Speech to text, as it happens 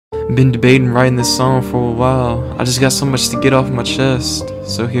Been debating writing this song for a while. I just got so much to get off my chest,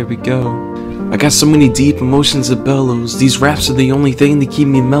 so here we go. I got so many deep emotions that bellows. These raps are the only thing that keep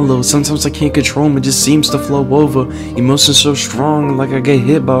me mellow. Sometimes I can't control them, it just seems to flow over. Emotions so strong, like I get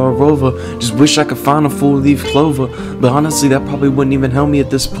hit by a rover. Just wish I could find a full-leaf clover, but honestly that probably wouldn't even help me at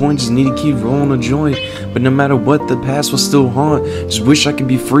this point. Just need to keep rolling a joint. But no matter what, the past will still haunt. Just wish I could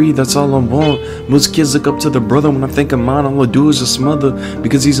be free, that's all I want. Most kids look up to their brother. When I think of mine, all I do is just smother,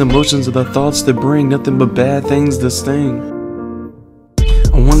 because these emotions are the thoughts that bring nothing but bad things that sting.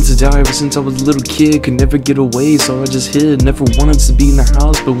 I wanted to die ever since I was a little kid, could never get away, so I just hid. Never wanted to be in the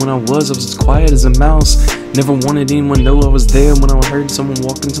house, but when I was as quiet as a mouse. Never wanted anyone to know I was there. When I heard someone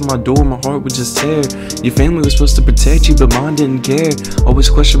walk into my door, my heart would just tear. Your family was supposed to protect you, but mine didn't care. Always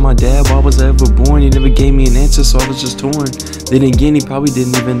questioned my dad, why was I ever born? He never gave me an answer, so I was just torn. Then again, he probably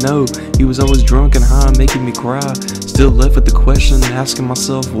didn't even know. He was always drunk and high, making me cry. Still left with the question, asking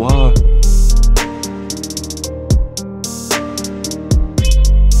myself why.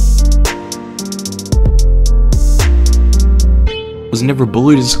 Was never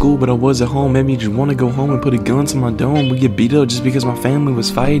bullied in school, but I was at home. Made me just want to go home and put a gun to my dome. We get beat up just because my family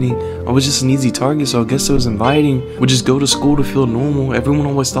was fighting. I was just an easy target, so I guess it was inviting. Would just go to school to feel normal. Everyone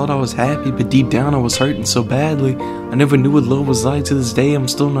always thought I was happy, but deep down I was hurting so badly. I never knew what love was like. To this day I'm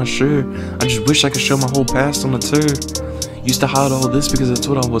still not sure. I just wish I could show my whole past on a tour. Used to hide all this because that's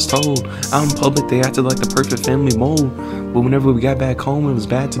what I was told. Out in public they acted like the perfect family mold, but whenever we got back home it was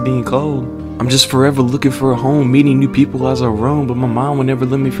back to being cold. I'm just forever looking for a home, meeting new people as I roam, but my mind will never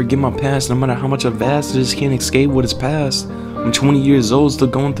let me forget my past. No matter how much I've asked, I just can't escape what is past. I'm 20 years old, still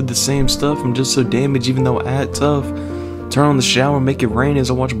going through the same stuff. I'm just so damaged even though I act tough. Turn on the shower, make it rain as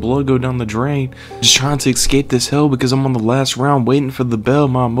I watch blood go down the drain. Just trying to escape this hell because I'm on the last round waiting for the bell.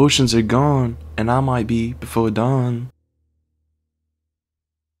 My emotions are gone, and I might be before dawn.